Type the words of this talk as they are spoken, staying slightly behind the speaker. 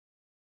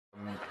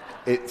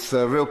It's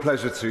a real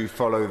pleasure to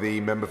follow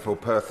the member for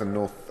Perth and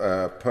North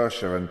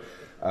Perthshire, and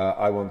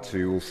I want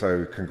to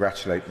also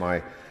congratulate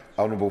my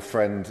honourable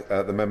friend,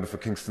 the member for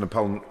Kingston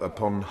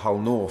upon Hull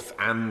North,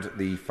 and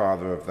the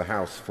Father of the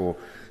House for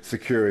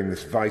securing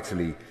this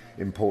vitally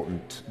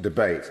important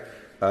debate.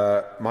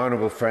 My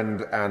honourable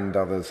friend and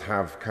others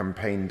have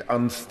campaigned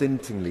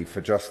unstintingly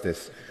for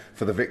justice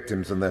for the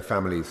victims and their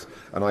families,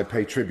 and I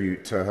pay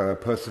tribute to her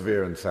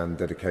perseverance and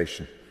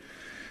dedication.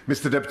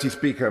 Mr Deputy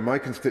Speaker, my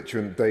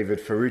constituent David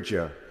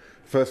Farrugia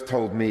first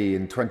told me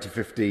in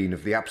 2015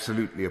 of the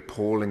absolutely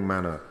appalling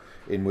manner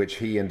in which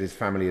he and his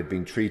family had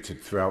been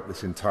treated throughout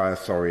this entire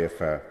sorry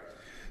affair.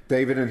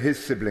 David and his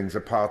siblings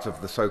are part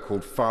of the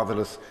so-called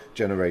fatherless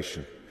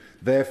generation.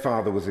 Their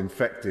father was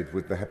infected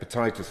with the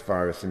hepatitis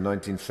virus in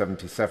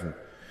 1977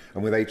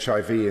 and with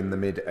HIV in the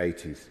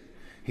mid-80s.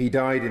 He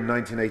died in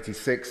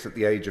 1986 at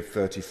the age of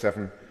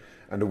 37,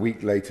 and a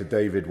week later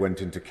David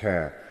went into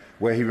care,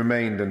 where he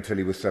remained until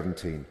he was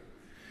 17.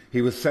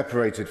 He was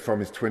separated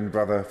from his twin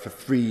brother for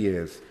 3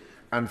 years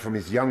and from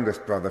his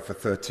youngest brother for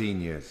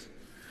 13 years.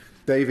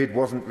 David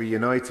wasn't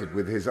reunited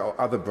with his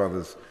other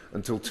brothers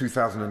until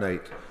 2008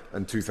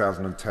 and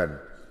 2010.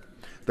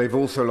 They've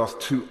also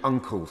lost 2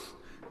 uncles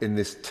in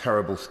this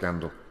terrible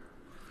scandal.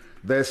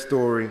 Their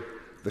story,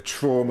 the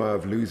trauma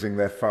of losing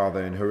their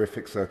father in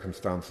horrific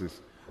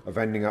circumstances, of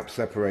ending up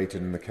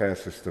separated in the care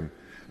system,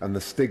 and the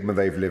stigma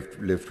they've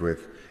lived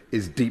with,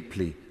 is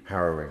deeply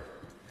harrowing.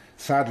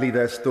 Sadly,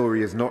 their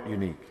story is not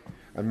unique,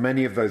 and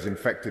many of those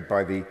affected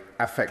by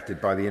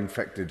the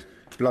infected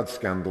blood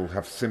scandal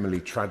have similarly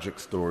tragic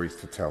stories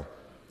to tell.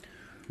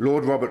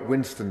 Lord Robert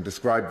Winston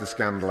described the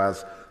scandal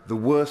as the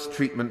worst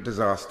treatment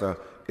disaster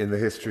in the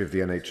history of the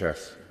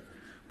NHS.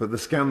 But the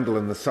scandal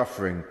and the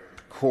suffering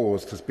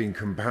caused has been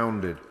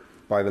compounded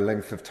by the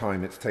length of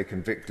time it's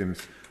taken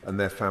victims and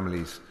their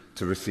families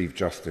to receive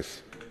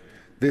justice.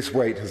 This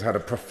weight has had a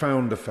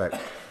profound effect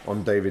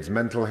on David's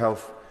mental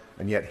health,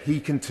 and yet he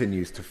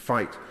continues to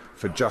fight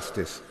for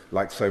justice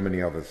like so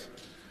many others.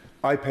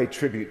 I pay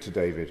tribute to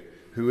David,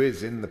 who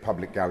is in the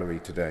public gallery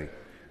today,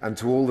 and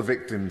to all the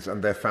victims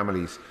and their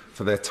families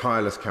for their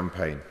tireless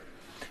campaign.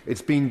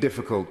 It's been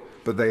difficult,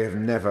 but they have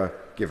never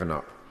given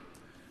up.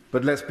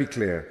 But let's be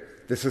clear,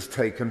 this has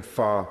taken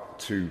far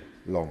too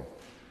long.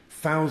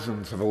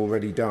 Thousands have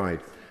already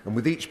died, and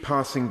with each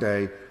passing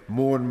day,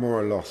 more and more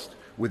are lost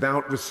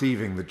without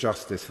receiving the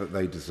justice that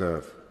they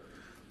deserve.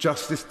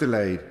 Justice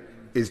delayed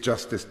is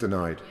justice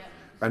denied,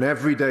 and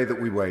every day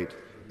that we wait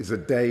is a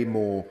day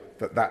more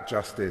that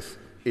justice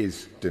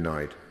is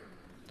denied.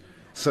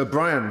 Sir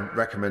Brian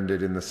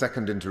recommended in the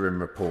second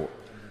interim report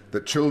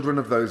that children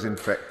of those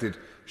infected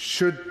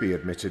should be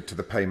admitted to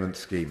the payment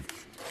scheme.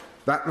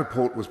 That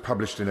report was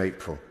published in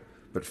April,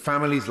 but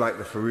families like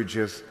the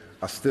Farrugias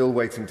are still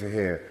waiting to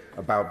hear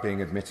about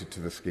being admitted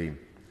to the scheme.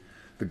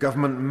 The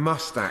government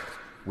must act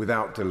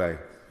without delay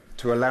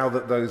to allow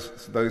that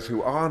those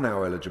who are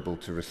now eligible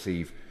to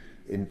receive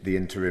the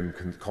interim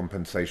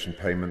compensation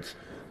payments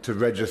to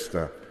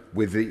register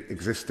with the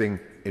existing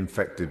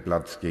infected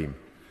blood scheme.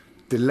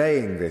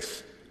 Delaying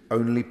this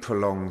only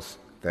prolongs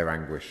their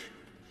anguish.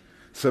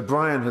 Sir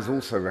Brian has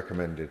also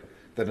recommended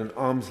that an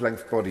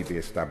arm's-length body be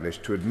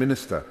established to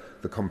administer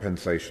the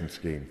compensation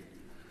scheme.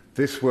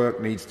 This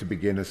work needs to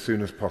begin as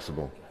soon as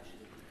possible.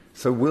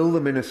 So will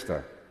the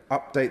Minister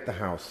update the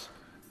House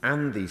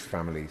and these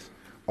families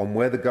on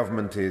where the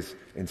government is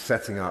in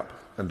setting up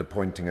and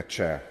appointing a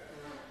chair?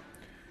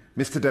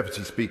 Mr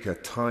Deputy Speaker,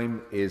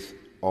 time is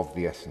of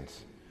the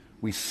essence.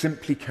 We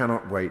simply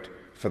cannot wait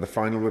for the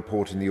final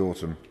report in the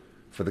autumn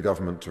for the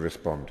government to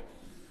respond.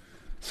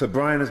 Sir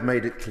Brian has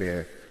made it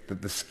clear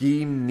that the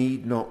scheme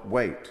need not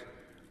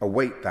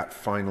await that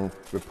final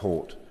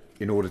report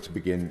in order to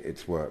begin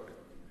its work,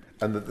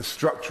 and that the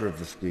structure of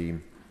the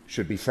scheme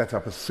should be set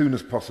up as soon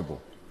as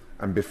possible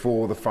and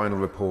before the final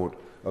report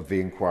of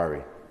the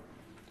inquiry.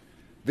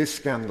 This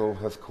scandal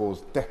has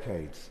caused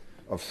decades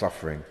of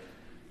suffering,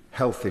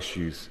 health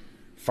issues,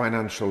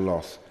 financial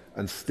loss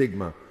and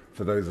stigma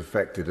for those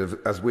affected,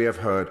 as we have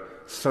heard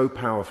so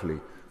powerfully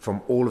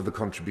from all of the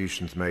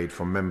contributions made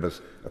from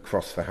members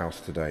across the House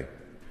today.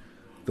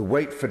 The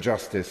wait for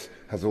justice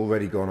has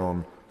already gone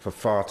on for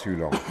far too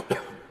long.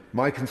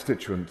 My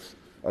constituents,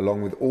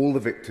 along with all the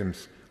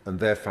victims and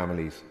their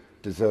families,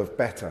 deserve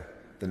better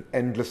than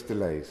endless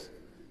delays.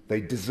 They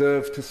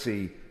deserve to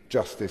see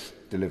justice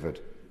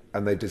delivered,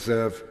 and they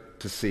deserve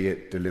to see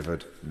it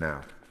delivered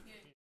now.